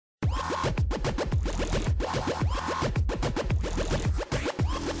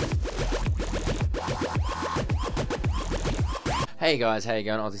Hey guys, how you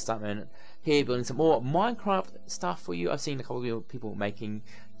going? Aussie Stuntman here, building some more Minecraft stuff for you. I've seen a couple of people making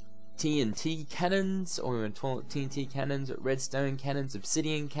TNT cannons, or TNT cannons, redstone cannons,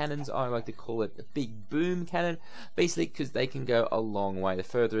 obsidian cannons. I like to call it a big boom cannon, basically because they can go a long way. The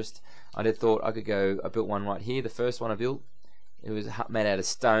furthest I thought I could go, I built one right here. The first one I built, it was made out of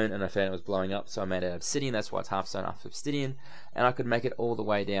stone, and I found it was blowing up, so I made it out of obsidian. That's why it's half stone, half obsidian. And I could make it all the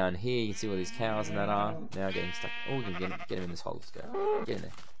way down here. You can see where these cows and that are. Now getting stuck. Oh, we can get him in this hole. Let's go. Get in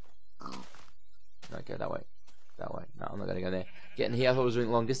there. No, go that way. That way. No, I'm not going to go there. Get in here. I thought it was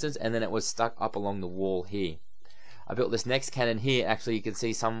doing long distance, and then it was stuck up along the wall here. I built this next cannon here. Actually, you can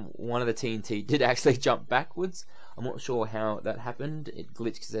see one of the TNT did actually jump backwards. I'm not sure how that happened. It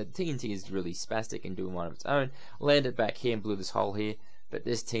glitched because the TNT is really spastic and doing one of its own. Landed back here and blew this hole here. But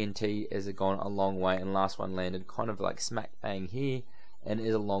this TNT has gone a long way, and last one landed kind of like smack bang here, and it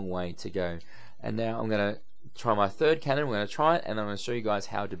is a long way to go. And now I'm going to try my third cannon. We're going to try it, and I'm going to show you guys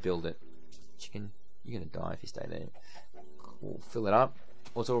how to build it. Chicken, you're going to die if you stay there. We'll fill it up.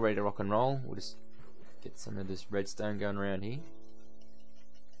 Well, it's all ready to rock and roll. We'll just get some of this redstone going around here.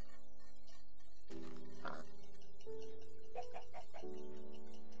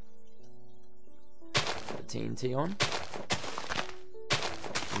 Put the TNT on.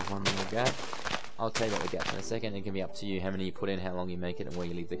 Leave one little gap. I'll tell you about the gaps in a second. It can be up to you how many you put in, how long you make it, and where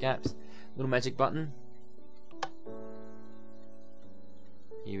you leave the gaps. Little magic button.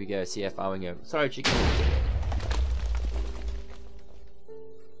 Here we go. See how far we can go. Sorry, chicken.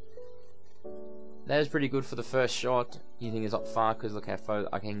 That is pretty good for the first shot. You think it's not far because look how far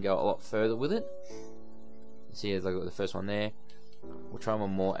I can go a lot further with it. See, there's like the first one there. We'll try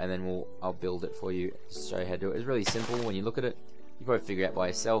one more and then I'll build it for you. Just show you how to do it. It's really simple when you look at it. You probably figure it out by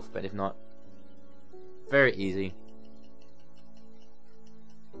yourself, but if not, very easy.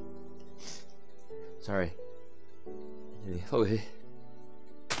 Sorry. I thought I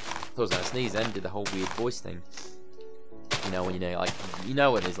was gonna sneeze then. Did the whole weird voice thing. You know when you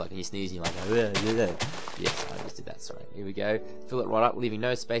know what it is like when you sneeze and you're like, yes, I just did that. Sorry. Here we go. Fill it right up, leaving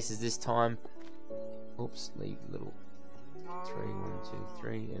no spaces this time. Oops, leave little 3, 1, 2,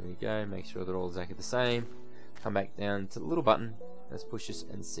 3. There we go. Make sure they're all exactly the same. Come back down to the little button. Let's push this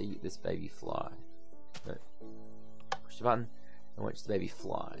and see this baby fly. No. Push the button and watch the baby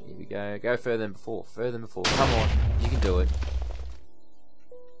fly. Here we go. Go further than before. Further than before. Come on, you can do it.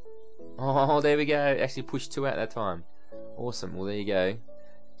 Oh, there we go. It actually pushed 2 out that time. Awesome. Well, there you go.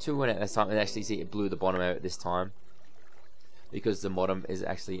 2 went out this time, and actually see it blew the bottom out this time because the bottom is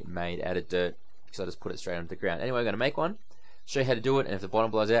actually made out of dirt. Because I just put it straight onto the ground. Anyway, I'm going to make one, show you how to do it, and if the bottom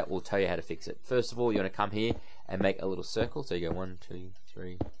blows out, we'll tell you how to fix it. First of all, you're going to come here and make a little circle. So you go 1, 2,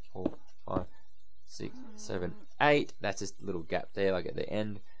 3, 4, 5, 6, 7, 8. That's just a little gap there, like at the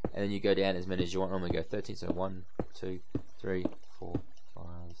end, and then you go down as many as you want. Normally go 13. So 1, 2, 3, 4, 5,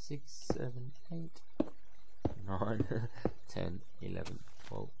 6, 7, 8. 9, 10, 11,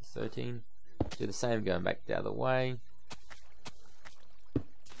 12, 13. Do the same going back the other way.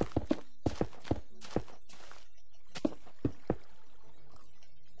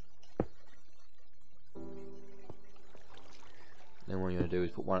 Then what you're going to do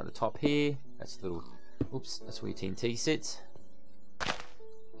is put one at the top here. That's a little, oops, that's where your TNT sits.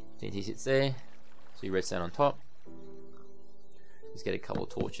 TNT sits there. So your redstone on top. Just get a couple of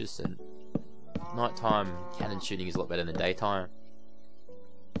torches, and nighttime cannon shooting is a lot better than daytime,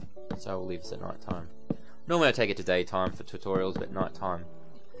 so we'll leave this at nighttime. Normally I take it to daytime for tutorials, but nighttime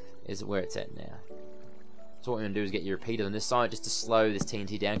is where it's at now. So what we're going to do is get your repeater on this side just to slow this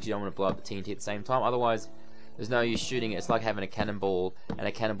TNT down, because you don't want to blow up the TNT at the same time. Otherwise there's no use shooting it. It's like having a cannonball and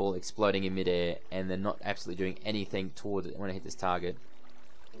a cannonball exploding in midair and then not absolutely doing anything towards it when it hits this target.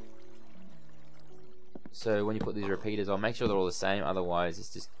 So when you put these repeaters on, make sure they're all the same, otherwise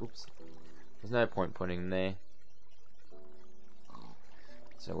it's just, oops, there's no point putting them there.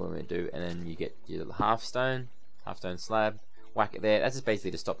 So what we're going to do, and then you get your little half stone slab, whack it there. That's just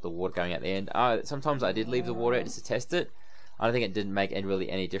basically to stop the water going out the end. Sometimes I did leave the water out just to test it. I don't think it didn't make really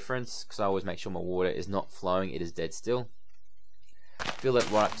any difference, because I always make sure my water is not flowing, it is dead still. Fill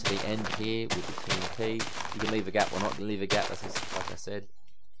it right up to the end here with the TNT. You can leave a gap or not leave a gap, that's like I said.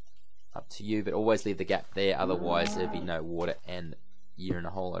 Up to you, but always leave the gap there, otherwise there'd be no water and you're in a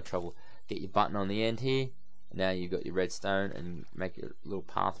whole lot of trouble. Get your button on the end here. Now you've got your redstone, and make a little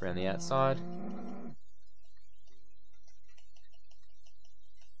path around the outside.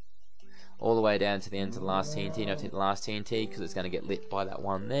 All the way down to the end to the last TNT. You don't have to hit the last TNT because it's going to get lit by that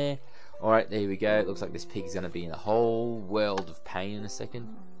one there. Alright, there we go. It looks like this pig is going to be in a whole world of pain in a second.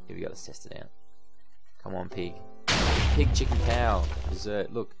 Here we go, let's test it out. Come on, pig. Pig, chicken, cow.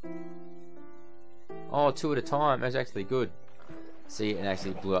 Dessert, look. Oh, 2 at a time. That's actually good. See, it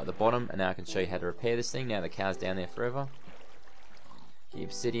actually blew out the bottom, and now I can show you how to repair this thing. Now the cow's down there forever. Get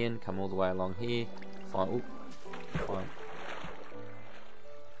obsidian, come all the way along here. Fine. Oop. Fine.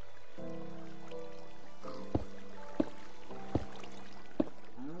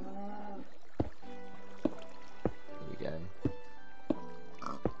 There we go.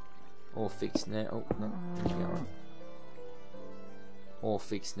 All fixed now. Oh, no. Where's it going? All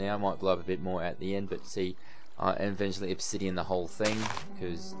fixed now. Might blow up a bit more at the end, but see, and eventually obsidian the whole thing,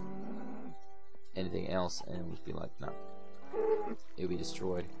 because anything else, and it would be like, no, it'll be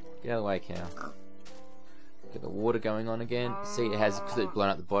destroyed. Get out of the way, cow. Get the water going on again. See, it has, because it's blown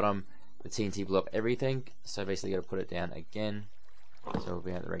out the bottom, the TNT blew up everything, so basically you got to put it down again. So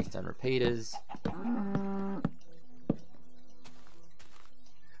we have the redstone repeaters. So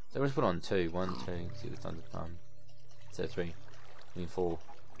we'll just put on 2. 1, 2, see the tons of fun. So 3. I mean 4.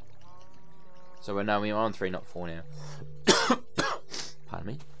 So we're on 3, not 4 now. Pardon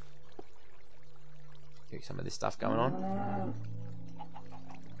me. Get some of this stuff going on.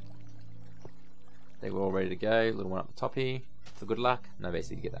 They were all ready to go. Little one up the top here for good luck. No,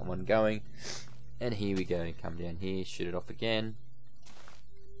 basically get that one going. And here we go. Come down here, shoot it off again.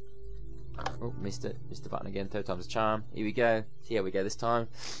 Oh, missed it. Missed the button again. 3rd time's a charm. Here we go. See how we go this time.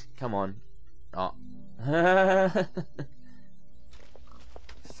 Come on. Oh.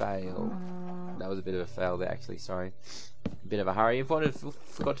 Fail. That was a bit of a fail there, actually. Sorry. A bit of a hurry. If I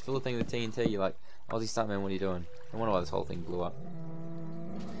forgot to fill the thing with TNT, you're like, Aussie Stuntman, what are you doing? I wonder why this whole thing blew up.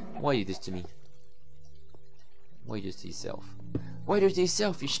 Why you do this to me? Why you do this to yourself? Why do this to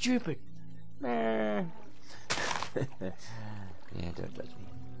yourself? You're stupid. Yeah, don't judge me.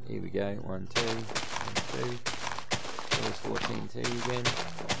 Here we go. 1, 2, 1, 2. There's 14 TNT again.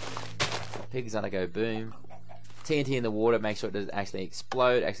 Pigs gonna go boom. TNT in the water, make sure it doesn't actually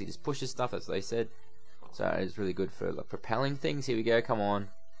explode. Actually, just pushes stuff. That's what they said. So it's really good for like propelling things. Here we go. Come on.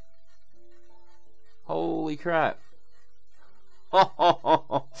 Holy crap!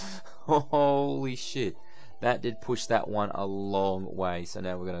 Holy shit! That did push that one a long way. So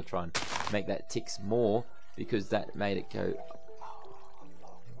now we're gonna try and make that ticks more, because that made it go a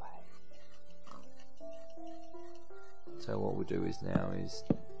long way. So what we'll do is now is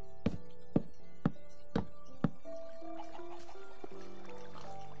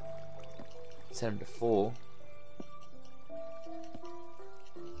set them to 4.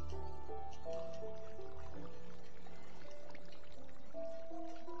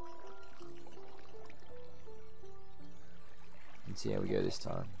 And see how we go this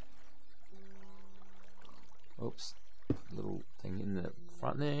time. Oops, little thing in the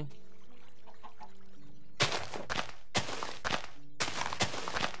front there.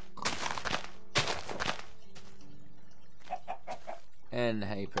 And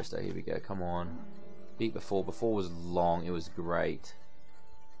hey presto, here we go, come on. Beat before was long, it was great.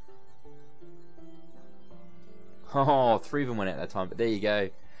 Oh, 3 of them went out that time, but there you go.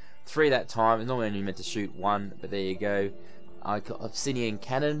 3 that time. It's not only meant to shoot 1, but there you go. I got obsidian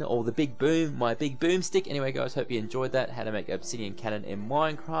cannon, or the big boom, my big boomstick. Anyway guys, hope you enjoyed that. How to make obsidian cannon in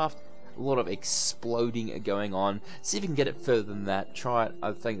Minecraft. A lot of exploding going on. See if you can get it further than that. Try it.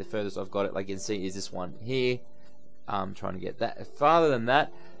 I think the furthest I've got it, like you can see, is this one here. I'm trying to get that farther than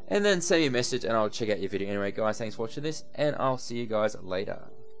that. And then send me a message and I'll check out your video. Anyway guys, thanks for watching this, and I'll see you guys later.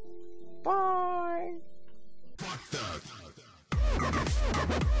 Bye!